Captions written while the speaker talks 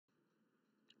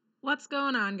What's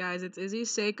going on, guys? It's Izzy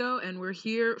Seiko, and we're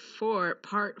here for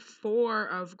part 4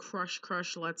 of Crush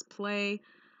Crush Let's Play.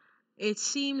 It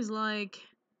seems like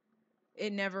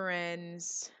it never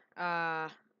ends.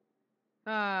 Alright.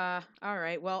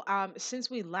 Well, since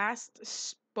we last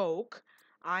spoke,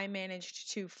 I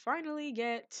managed to finally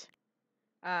get,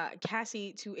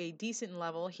 Cassie to a decent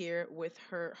level here with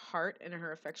her heart and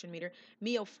her affection meter.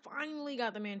 Mio finally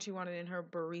got the man she wanted in her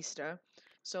barista.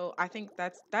 So I think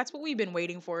that's what we've been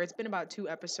waiting for. It's been about 2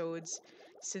 episodes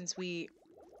since we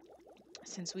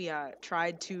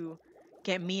tried to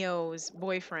get Mio's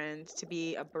boyfriend to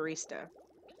be a barista.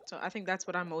 So I think that's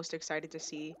what I'm most excited to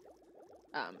see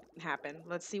happen.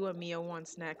 Let's see what Mio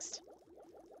wants next.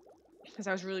 Because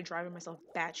I was really driving myself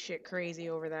batshit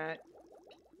crazy over that.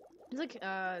 It's like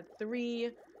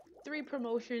three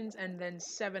promotions and then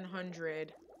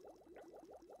 700.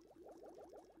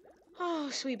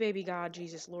 Oh, sweet baby God,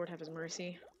 Jesus, Lord have his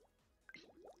mercy.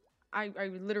 I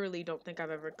literally don't think I've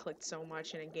ever clicked so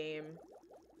much in a game.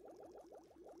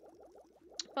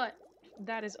 But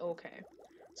that is okay.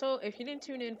 So if you didn't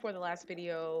tune in for the last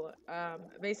video,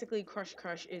 basically Crush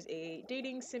Crush is a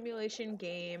dating simulation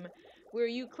game where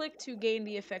you click to gain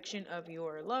the affection of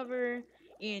your lover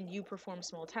and you perform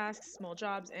small tasks, small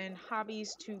jobs, and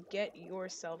hobbies to get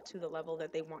yourself to the level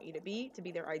that they want you to be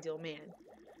their ideal man.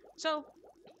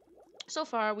 So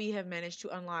far we have managed to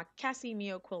unlock Cassie,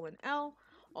 Mio, Quill, and Elle,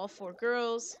 all 4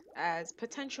 girls, as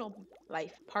potential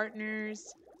life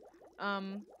partners.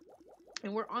 Um,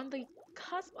 and we're on the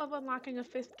cusp of unlocking a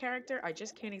 5th character. I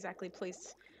just can't exactly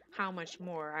place how much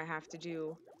more I have to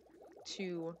do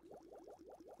to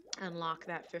unlock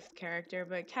that 5th character.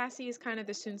 But Cassie is kind of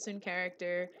the Sun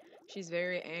character. She's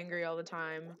very angry all the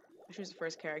time. She was the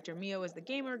first character. Mio is the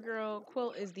gamer girl.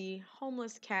 Quill is the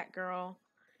homeless cat girl.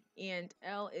 And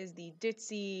Elle is the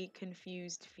ditzy,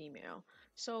 confused female.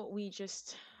 So we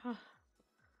just...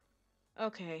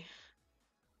 okay.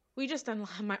 We just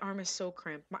unlocked, my arm is so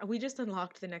cramped. We just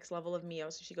unlocked the next level of Mio.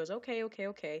 So she goes, okay, okay,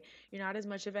 okay. You're not as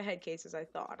much of a head case as I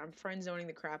thought. I'm friend zoning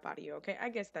the crap out of you, okay? I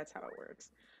guess that's how it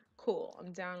works. Cool,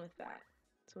 I'm down with that.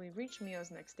 So we reach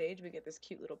Mio's next stage. We get this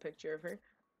cute little picture of her.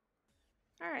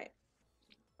 Alright.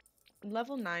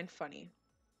 Level 9 funny,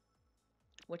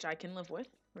 which I can live with.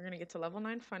 We're gonna get to level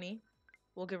 9 funny.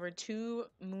 We'll give her 2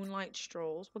 moonlight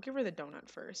strolls. We'll give her the donut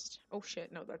first. Oh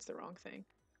shit, no, that's the wrong thing.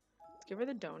 Let's give her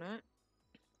the donut.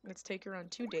 Let's take her on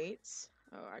 2 dates.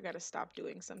 Oh, I gotta stop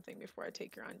doing something before I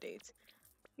take her on dates.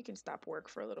 We can stop work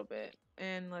for a little bit.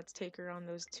 And let's take her on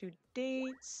those 2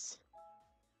 dates.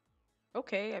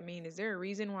 Okay, I mean, is there a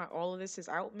reason why all of this is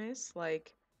out, miss?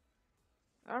 Like,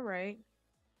 alright.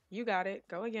 You got it.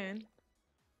 Go again.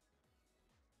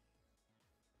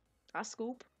 I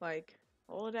scoop. Like,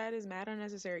 all of that is mad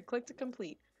unnecessary. Click to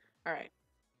complete. Alright.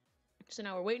 So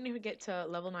now we're waiting to get to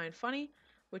level 9 funny,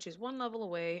 which is 1 level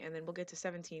away, and then we'll get to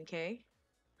 17k.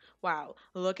 Wow,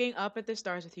 looking up at the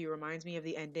stars with you reminds me of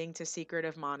the ending to Secret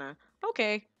of Mana.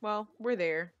 Okay, well, we're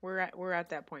there. We're at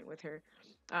that point with her.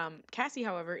 Cassie,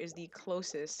 however, is the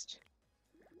closest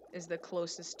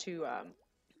to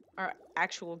our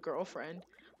actual girlfriend,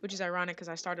 which is ironic because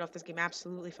I started off this game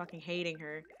absolutely fucking hating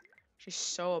her. She's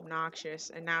so obnoxious,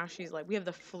 and now she's like, we have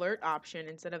the flirt option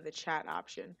instead of the chat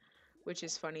option, which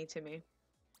is funny to me.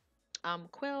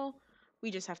 Quill,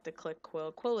 we just have to click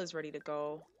Quill. Quill is ready to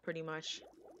go, pretty much.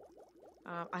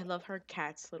 I love her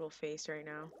cat's little face right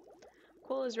now.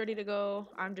 Quill is ready to go.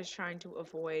 I'm just trying to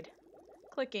avoid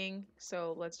clicking,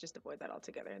 so let's just avoid that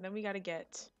altogether. And then we gotta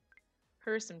get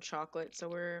her some chocolate, so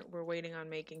we're waiting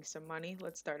on making some money.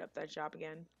 Let's start up that job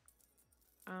again.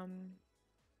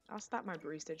 I'll stop my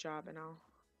barista job and I'll...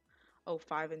 oh,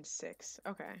 5 and 6.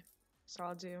 Okay, so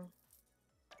I'll do...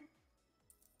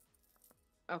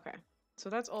 okay, so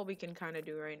that's all we can kind of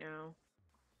do right now.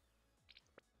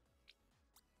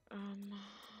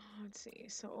 Let's see.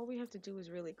 So all we have to do is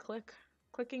really click.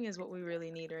 Clicking is what we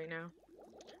really need right now.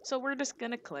 So we're just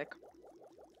gonna click.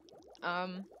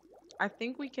 I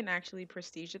think we can actually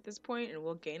prestige at this point and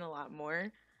we'll gain a lot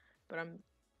more, but I'm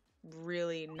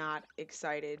really not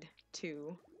excited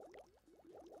to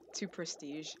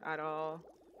prestige at all.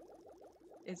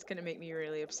 It's gonna make me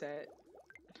really upset.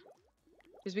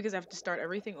 Just because I have to start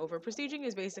everything over. Prestiging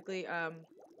is basically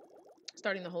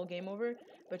starting the whole game over,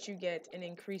 but you get an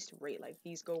increased rate. Like,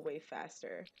 these go way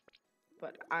faster.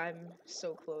 But I'm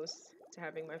so close to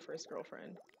having my first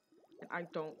girlfriend. And I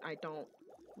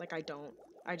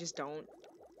just don't.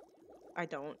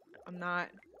 I'm not,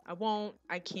 I won't,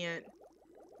 I can't.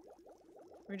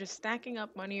 We're just stacking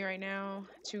up money right now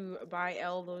to buy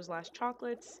Elle those last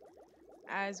chocolates,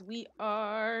 as we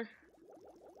are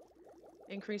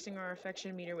increasing our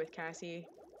affection meter with Cassie.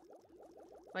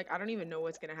 Like, I don't even know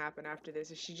what's gonna happen after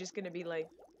this. Is she just gonna be like,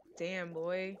 damn,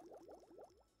 boy,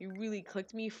 you really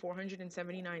clicked me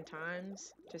 479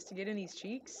 times just to get in these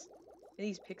cheeks? In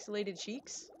these pixelated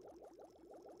cheeks?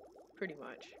 Pretty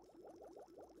much.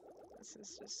 This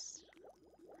is just...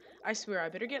 I swear, I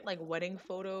better get, like, wedding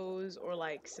photos or,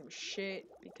 like, some shit,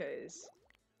 because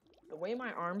the way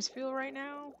my arms feel right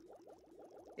now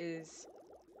is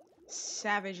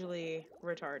savagely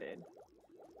retarded.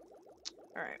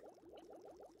 Alright.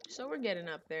 So we're getting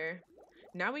up there.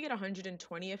 Now we get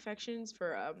 120 affections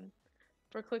for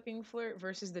clicking flirt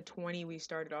versus the 20 we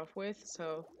started off with.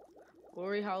 So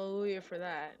glory hallelujah for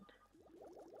that.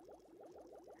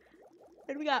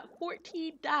 And we got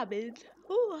 14 diamonds.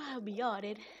 Ooh, I'll be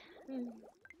yawning.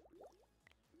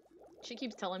 She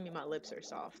keeps telling me my lips are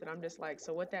soft, and I'm just like,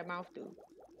 so what that mouth do?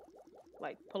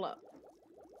 Like, pull up.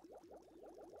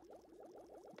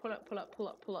 Pull up, pull up, pull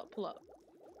up, pull up, pull up.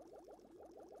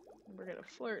 We're gonna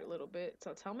flirt a little bit.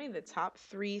 So tell me the top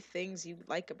 3 things you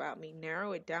like about me.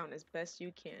 Narrow it down as best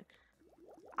you can.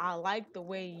 I like the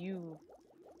way you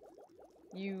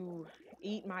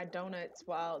eat my donuts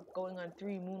while going on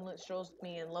 3 moonlit strolls with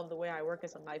me, and love the way I work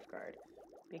as a lifeguard.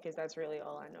 Because that's really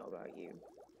all I know about you,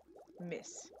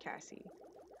 Miss Cassie.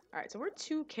 Alright, so we're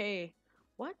 2K.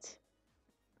 What?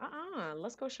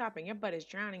 Let's go shopping. Your butt is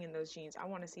drowning in those jeans. I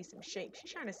want to see some shape.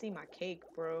 She's trying to see my cake,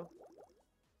 bro.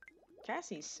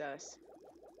 Cassie's sus.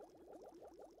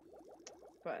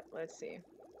 But let's see.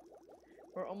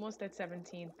 We're almost at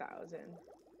 17,000.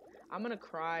 I'm gonna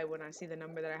cry when I see the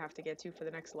number that I have to get to for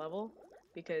the next level,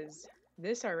 because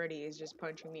this already is just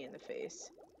punching me in the face.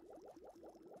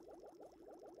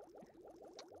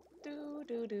 Do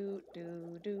do do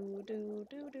do do do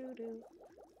do do do.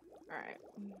 Alright.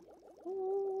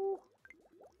 Ooh.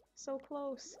 So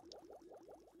close.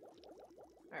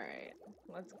 Alright.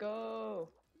 Let's go.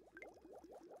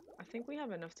 I think we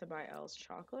have enough to buy Elle's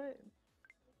chocolate.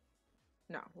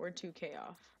 No, we're 2K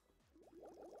off.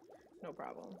 No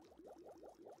problem.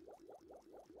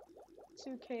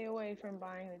 2K away from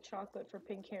buying the chocolate for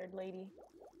pink-haired lady.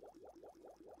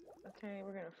 Okay,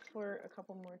 we're gonna flirt a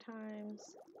couple more times.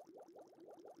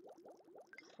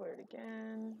 Flirt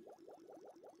again.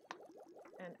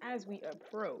 And as we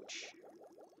approach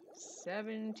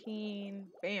 17,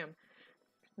 bam.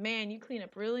 Man, you clean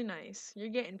up really nice. You're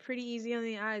getting pretty easy on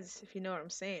the eyes, if you know what I'm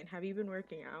saying. Have you been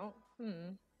working out?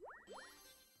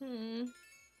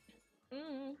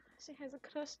 She has a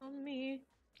crush on me.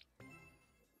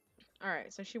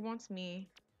 Alright, so she wants me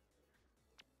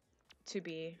to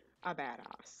be a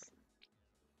badass.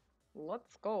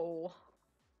 Let's go.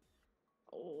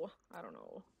 Oh, I don't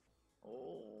know.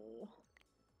 Oh.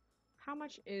 How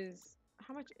much is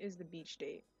the beach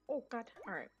date? Oh god.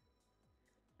 Alright.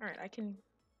 Alright, I can...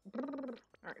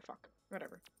 Alright, fuck.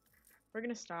 Whatever. We're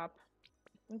gonna stop.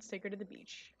 Let's take her to the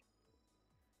beach.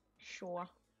 Sure.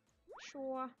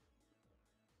 Sure.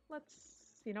 Let's...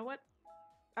 You know what?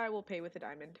 I will pay with a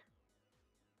diamond.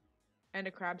 And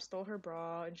a crab stole her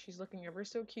bra, and she's looking ever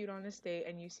so cute on this date,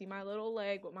 and you see my little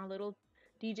leg with my little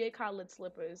DJ Khaled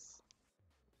slippers.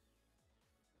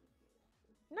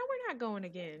 No, we're not going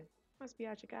again. Must be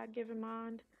out your God-given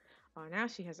mind. Oh, now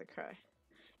she has a crush.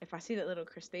 If I see that little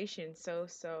crustacean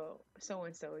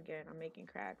so-and-so again, I'm making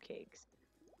crab cakes.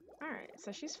 Alright,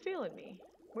 so she's feeling me.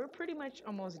 We're pretty much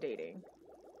almost dating.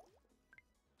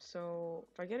 So,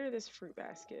 if I get her this fruit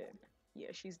basket,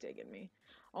 yeah, she's digging me.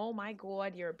 Oh my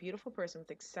god, you're a beautiful person with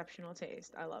exceptional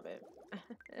taste. I love it.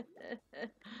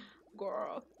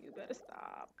 Girl, you better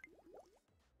stop.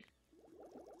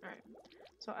 Alright,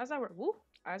 so as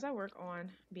I work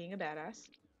on being a badass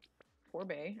for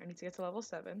Bay, I need to get to level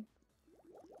 7.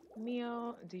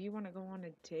 Mio, do you want to go on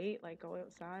a date? Like, go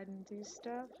outside and do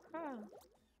stuff? Huh.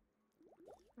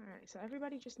 Alright, so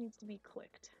everybody just needs to be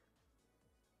clicked.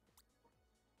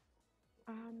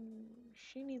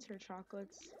 She needs her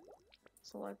chocolates.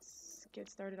 So let's get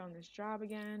started on this job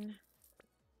again.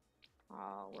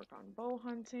 I'll work on bow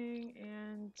hunting.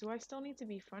 And do I still need to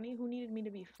be funny? Who needed me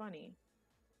to be funny?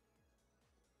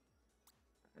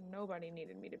 Nobody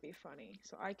needed me to be funny.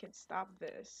 So I can stop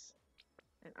this.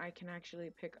 And I can actually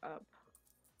pick up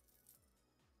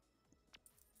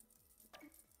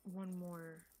one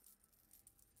more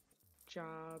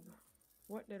job.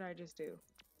 What did I just do?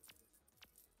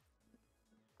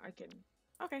 I can...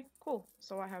 Okay, cool.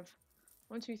 So I have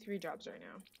 1, 2, 3 jobs right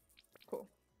now. Cool.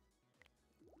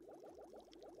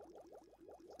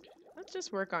 Let's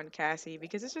just work on Cassie,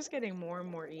 because it's just getting more and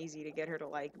more easy to get her to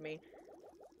like me.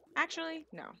 Actually,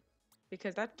 no.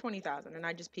 Because that's 20,000, and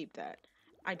I just peeped that.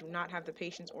 I do not have the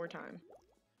patience or time.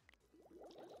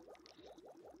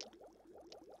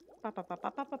 Ba ba ba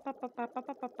ba ba ba ba ba ba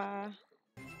ba ba ba.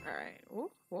 Alright.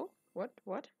 Ooh, whoa.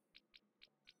 What?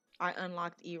 I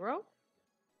unlocked Ero.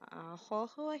 Hoi,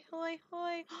 hoi, hoi.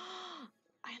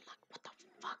 I unlocked, what the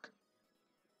fuck?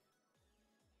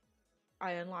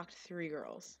 I unlocked 3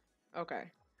 girls.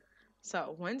 Okay.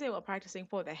 So, one day while practicing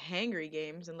for the hangry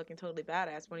games and looking totally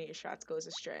badass, one of your shots goes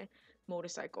astray.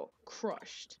 Motorcycle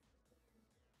crushed.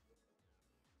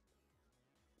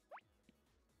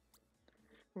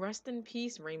 Rest in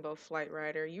peace, Rainbow Flight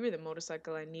Rider. You were the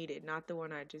motorcycle I needed, not the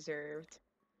one I deserved.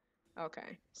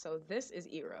 Okay, so this is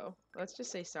Ero. Let's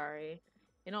just say sorry.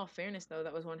 In all fairness, though,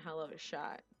 that was one hell of a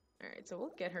shot. Alright, so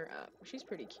we'll get her up. She's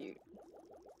pretty cute.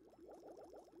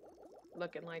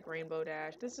 Looking like Rainbow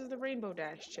Dash. This is the Rainbow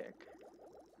Dash chick.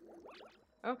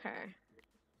 Okay.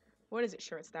 What is it,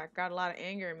 short stack? Got a lot of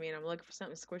anger in me and I'm looking for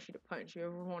something squishy to punch. You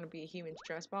ever want to be a human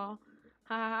stress ball?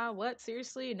 Ha ha ha, what?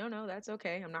 Seriously? No, that's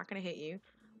okay. I'm not gonna hit you.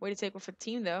 Way to take one for the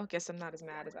team, though. Guess I'm not as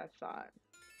mad as I thought.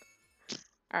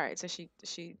 Alright, so she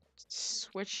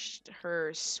switched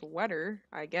her sweater,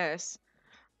 I guess.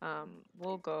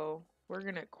 We're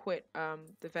gonna quit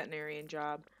the veterinarian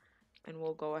job and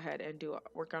we'll go ahead and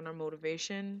work on our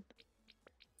motivation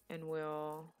and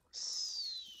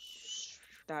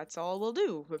that's all we'll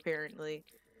do, apparently.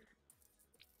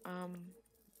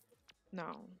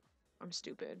 No. I'm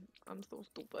stupid. I'm so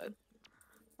stupid.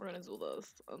 We're gonna do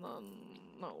this and then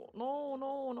no.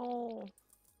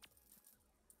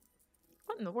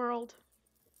 What in the world?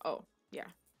 Oh, yeah,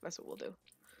 that's what we'll do.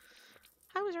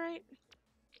 I was right.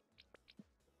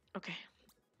 Okay,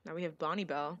 now we have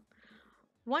Bonnibel.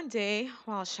 One day,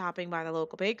 while shopping by the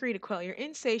local bakery to quell your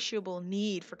insatiable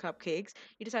need for cupcakes,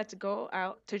 you decide to go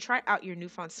out to try out your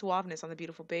newfound suaveness on the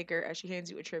beautiful baker as she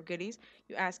hands you a tray of goodies.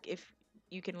 You ask if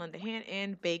you can lend a hand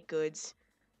and baked goods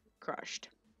crushed.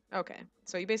 Okay,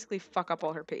 so you basically fuck up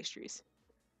all her pastries.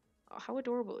 Oh, how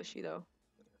adorable is she, though?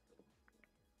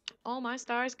 Oh my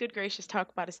stars, good gracious, talk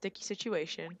about a sticky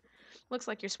situation. Looks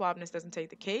like your suaveness doesn't take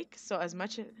the cake, so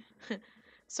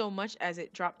much as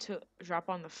it drop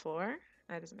on the floor.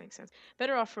 That doesn't make sense.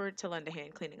 Better offer to lend a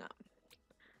hand cleaning up.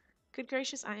 Good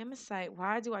gracious, I am a sight.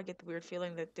 Why do I get the weird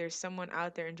feeling that there's someone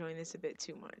out there enjoying this a bit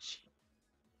too much?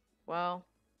 Well,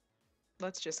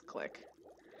 let's just click.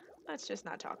 Let's just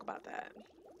not talk about that.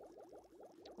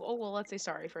 Oh, well, let's say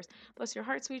sorry first. Bless your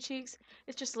heart, sweet cheeks.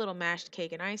 It's just a little mashed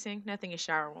cake and icing. Nothing a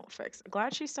shower won't fix.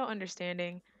 Glad she's so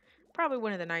understanding. Probably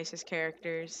one of the nicest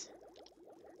characters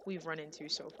we've run into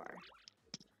so far.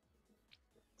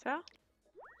 So,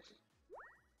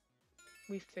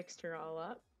 we fixed her all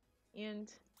up.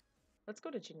 And let's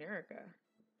go to Generica.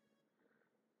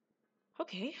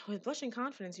 Okay, with blushing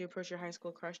confidence, you approach your high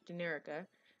school crush, Generica,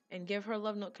 and give her a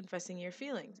love note confessing your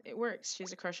feelings. It works.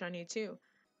 She's a crush on you, too.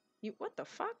 What the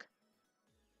fuck?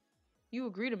 You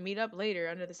agree to meet up later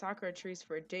under the sakura trees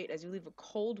for a date as you leave a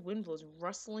cold wind blows,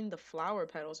 rustling the flower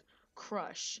petals.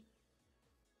 Crush.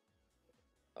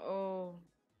 Oh.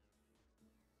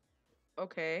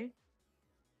 Okay.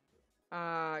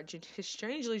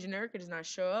 Strangely, Generica does not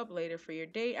show up later for your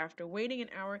date. After waiting an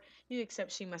hour, you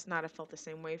accept she must not have felt the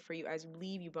same way for you. As you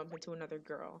leave, you bump into another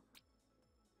girl.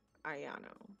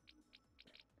 Ayano.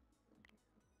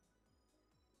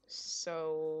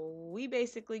 So, we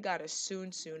basically got a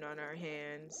soon on our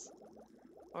hands.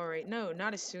 Alright, no,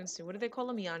 not a soon. What do they call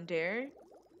him? Yandere?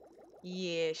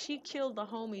 Yeah, she killed the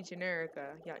homie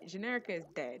Generica. Yeah, Generica is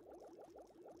dead.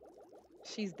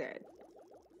 She's dead.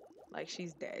 Like,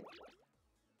 she's dead.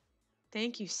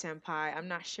 Thank you, senpai. I'm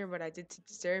not sure what I did to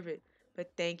deserve it,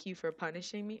 but thank you for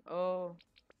punishing me. Oh.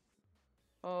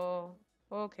 Oh.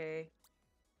 Okay.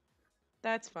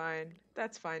 That's fine.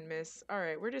 That's fine, miss.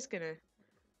 Alright, we're just gonna...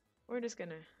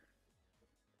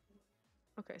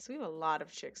 Okay, so we have a lot of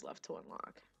chicks left to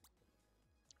unlock.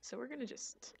 So we're gonna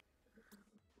just...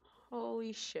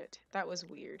 Holy shit. That was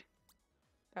weird.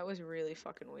 That was really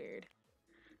fucking weird.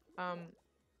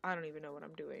 I don't even know what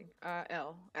I'm doing.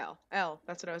 L.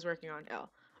 That's what I was working on. L.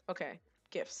 Okay.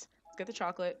 Gifts. Let's get the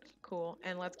chocolate. Cool.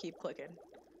 And let's keep clicking.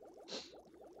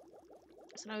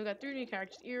 So now we've got 3 new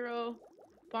characters. Iro,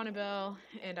 Bonnibel,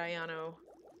 and Ayano.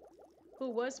 Who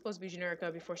was supposed to be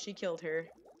Generica before she killed her.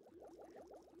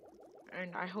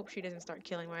 And I hope she doesn't start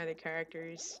killing my other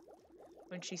characters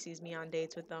when she sees me on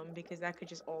dates with them, because that could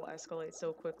just all escalate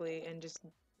so quickly and just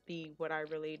be what I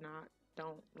really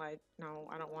don't like. No,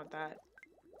 I don't want that.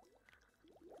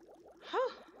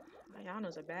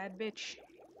 Ayano's a bad bitch.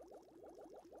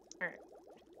 Alright.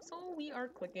 So we are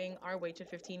clicking our way to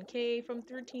 15k from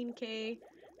 13k,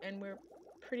 and we're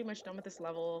pretty much done with this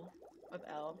level of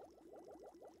L.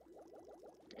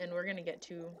 And we're gonna get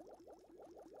to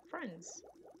friends.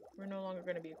 We're no longer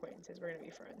gonna be acquaintances, we're gonna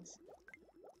be friends.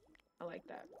 I like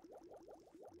that.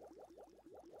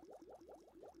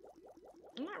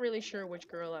 I'm not really sure which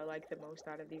girl I like the most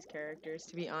out of these characters,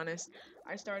 to be honest.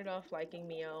 I started off liking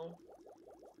Mio.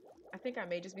 I think I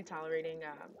may just be tolerating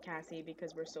Cassie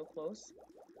because we're so close.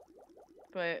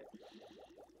 But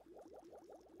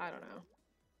I don't know.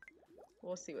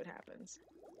 We'll see what happens.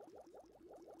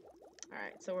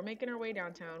 Alright, so we're making our way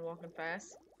downtown, walking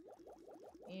fast.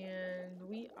 And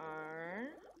we are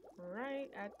right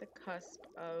at the cusp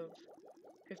of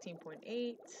 15.8.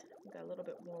 We got a little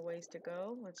bit more ways to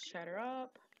go. Let's chat her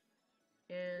up.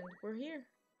 And we're here.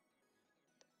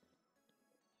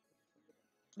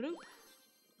 Bloop.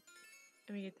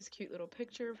 Let me get this cute little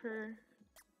picture of her.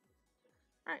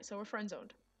 Alright, so we're friend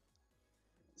zoned.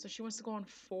 So she wants to go on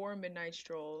 4 midnight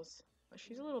strolls.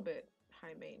 She's a little bit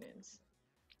high maintenance.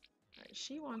 Alright,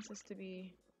 she wants us to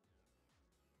be...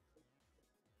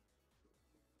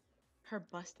 Her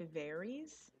bust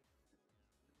varies?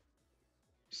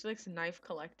 She likes knife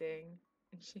collecting.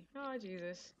 And she... Oh,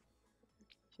 Jesus.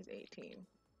 She's 18.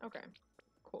 Okay,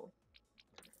 cool.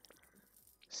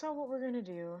 So what we're gonna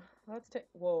do... Let's take...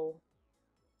 Whoa.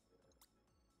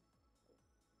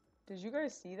 Did you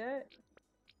guys see that?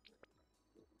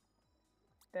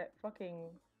 That fucking...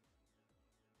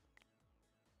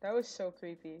 That was so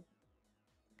creepy.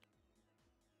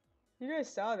 You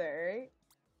guys saw that, right?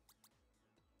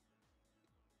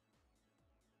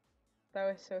 That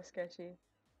was so sketchy.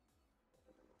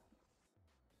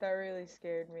 That really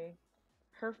scared me.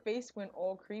 Her face went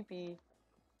all creepy.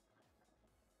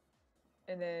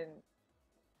 And then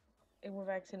it went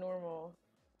back to normal.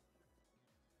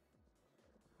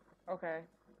 Okay.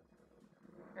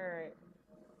 Alright.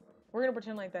 We're gonna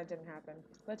pretend like that didn't happen.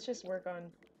 Let's just work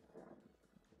on...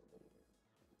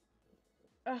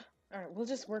 Alright, we'll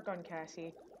just work on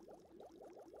Cassie.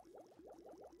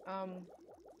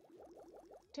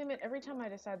 Damn it, every time I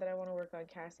decide that I want to work on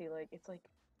Cassie, like, it's like,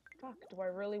 fuck, do I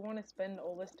really want to spend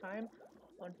all this time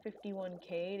on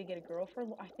 51K to get a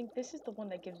girlfriend? Well, I think this is the one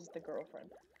that gives us the girlfriend.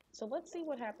 So let's see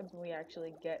what happens when we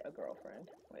actually get a girlfriend.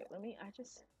 Wait,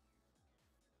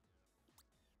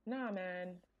 Nah,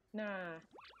 man. Nah.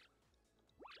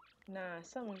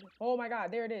 Oh my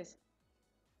god, there it is.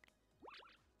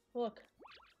 Look.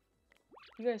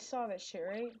 You guys saw that shit,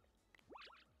 right?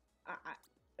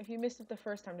 If you missed it the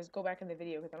first time, just go back in the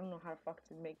video, because I don't know how to fuck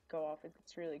to make it go off.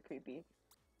 It's really creepy.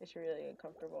 It's really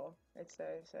uncomfortable. It's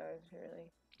really...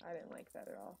 I didn't like that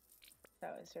at all.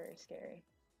 That was very scary.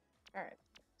 Alright.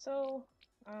 So,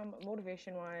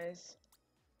 motivation-wise,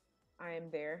 I am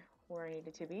there where I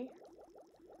needed to be.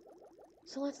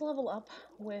 So let's level up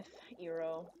with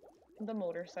Iro, the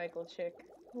motorcycle chick,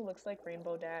 who looks like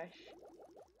Rainbow Dash.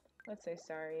 Let's say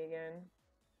sorry again.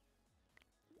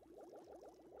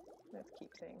 Let's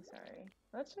keep saying sorry.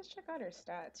 Let's just check out her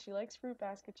stats. She likes fruit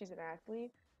basket. She's an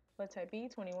athlete. Blood type B,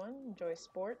 21. Enjoys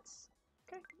sports.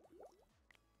 Okay.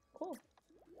 Cool.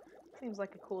 Seems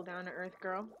like a cool down-to-earth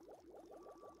girl.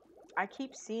 I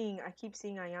keep seeing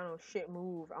Ayano shit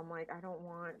move. I'm like, I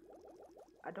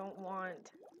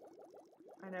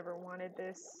never wanted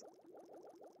this.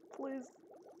 Please.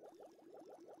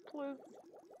 Please.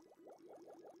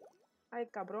 Ay,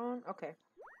 cabrón. Okay.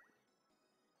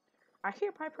 I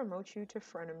hereby promote you to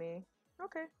frenemy.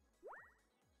 Okay.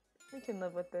 We can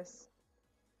live with this.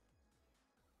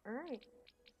 Alright.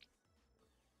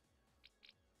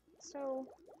 So,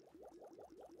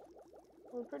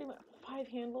 we're pretty much 5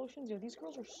 hand lotions. Yo, these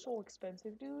girls are so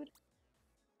expensive, dude.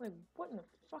 Like, what in the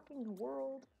fucking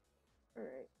world?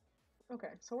 Alright.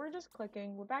 Okay, so we're just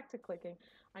clicking. We're back to clicking.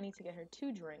 I need to get her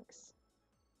 2 drinks.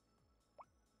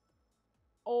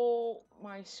 Oh,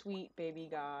 my sweet baby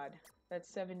god. That's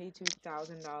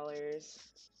 $72,000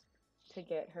 to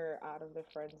get her out of the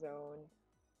friend zone.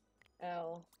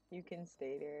 Elle, you can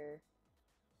stay there.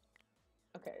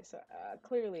 Okay, so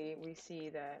clearly we see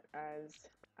that as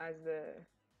the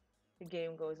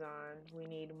game goes on, we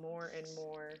need more and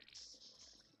more.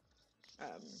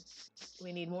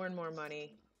 We need more and more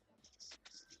money.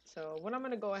 So what I'm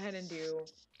gonna go ahead and do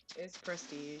is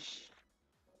prestige.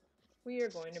 We are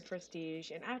going to prestige,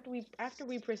 and after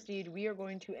we prestige, we are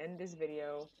going to end this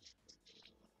video,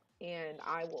 and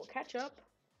I will catch up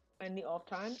in the off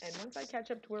time. And once I catch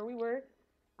up to where we were,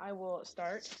 I will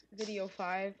start video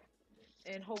 5,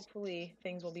 and hopefully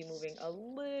things will be moving a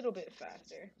little bit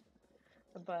faster.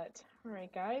 But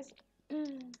alright, guys.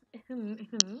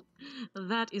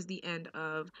 That is the end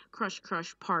of Crush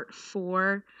Crush Part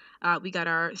 4. We got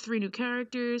our 3 new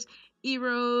characters.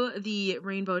 Iro, the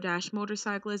Rainbow Dash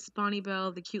motorcyclist,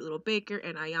 Bonnibel, the cute little baker,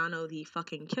 and Ayano, the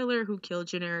fucking killer who killed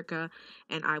Generica,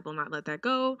 and I will not let that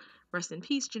go. Rest in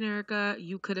peace, Generica.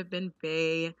 You could have been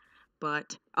bae,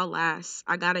 but alas,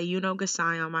 I got a Yuno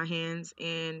Gasai on my hands,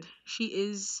 and she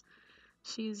is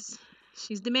She's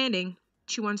she's demanding.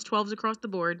 She wants 12s across the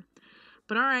board.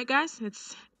 But all right, guys,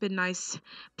 it's been nice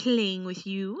playing with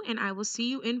you, and I will see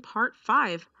you in part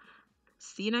 5.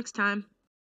 See you next time.